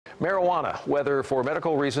Marijuana, whether for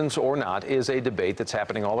medical reasons or not, is a debate that's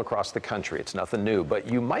happening all across the country. It's nothing new, but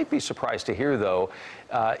you might be surprised to hear, though,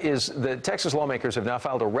 is that Texas lawmakers have now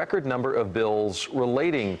filed a record number of bills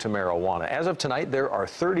relating to marijuana. As of tonight, there are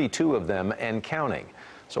 32 of them and counting.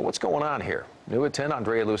 So what's going on here? New at 10,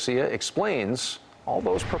 Andrea Lucia explains all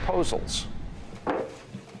those proposals.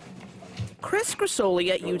 Chris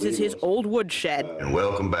Grisolia uses his old woodshed. And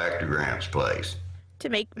welcome back to Grant's Place. To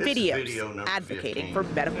make videos advocating for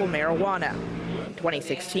medical marijuana. In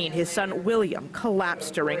 2016, his son William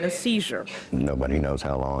collapsed during a seizure. Nobody knows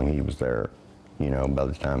how long he was there, by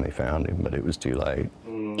the time they found him, but it was too late.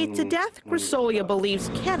 It's a death Grisolia believes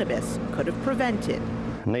cannabis could have prevented.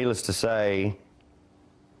 Needless to say,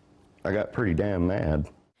 I got pretty damn mad.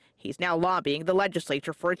 He's now lobbying the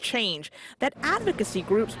legislature for a change that advocacy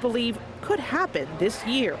groups believe could happen this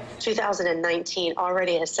year. 2019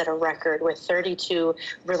 already has set a record with 32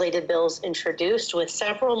 related bills introduced, with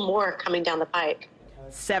several more coming down the pike.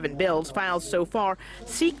 7 bills filed so far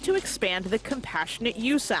seek to expand the Compassionate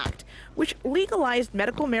Use Act, which legalized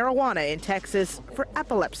medical marijuana in Texas for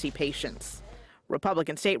epilepsy patients.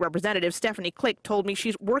 Republican State Representative Stephanie Click told me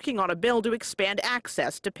she's working on a bill to expand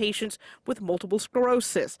access to patients with multiple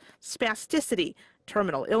sclerosis, spasticity,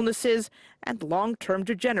 terminal illnesses, and long-term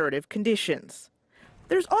degenerative conditions.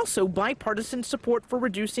 There's also bipartisan support for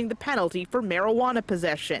reducing the penalty for marijuana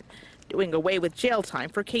possession, doing away with jail time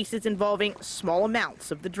for cases involving small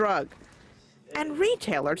amounts of the drug. And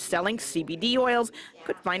retailers selling CBD oils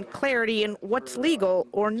could find clarity in what's legal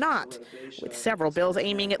or not, with several bills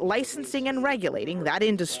aiming at licensing and regulating that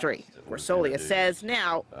industry. Grisolia says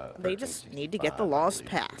now they just need to get the laws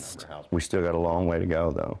passed. We still got a long way to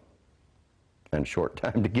go, though, and a short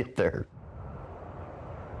time to get there.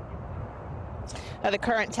 Now, the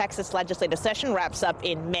current Texas legislative session wraps up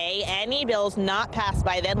in May. Any bills not passed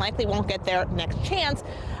by then likely won't get their next chance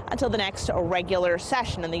until the next regular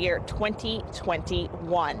session in the year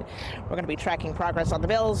 2021. We're going to be tracking progress on the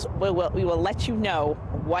bills. We will let you know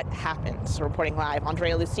what happens. Reporting live,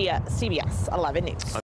 Andrea Lucia, CBS 11 News.